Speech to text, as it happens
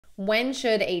When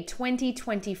should a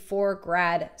 2024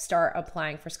 grad start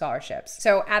applying for scholarships?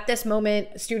 So at this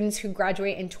moment, students who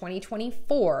graduate in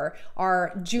 2024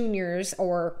 are juniors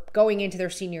or going into their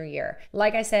senior year.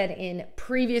 Like I said in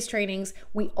previous trainings,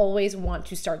 we always want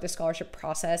to start the scholarship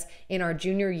process in our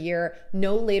junior year,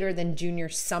 no later than junior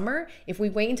summer. If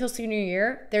we wait until senior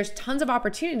year, there's tons of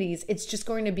opportunities. It's just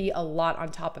going to be a lot on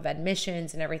top of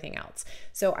admissions and everything else.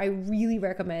 So I really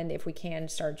recommend, if we can,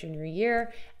 start junior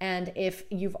year. And if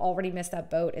you've already missed that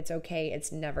boat, it's okay.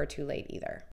 It's never too late either.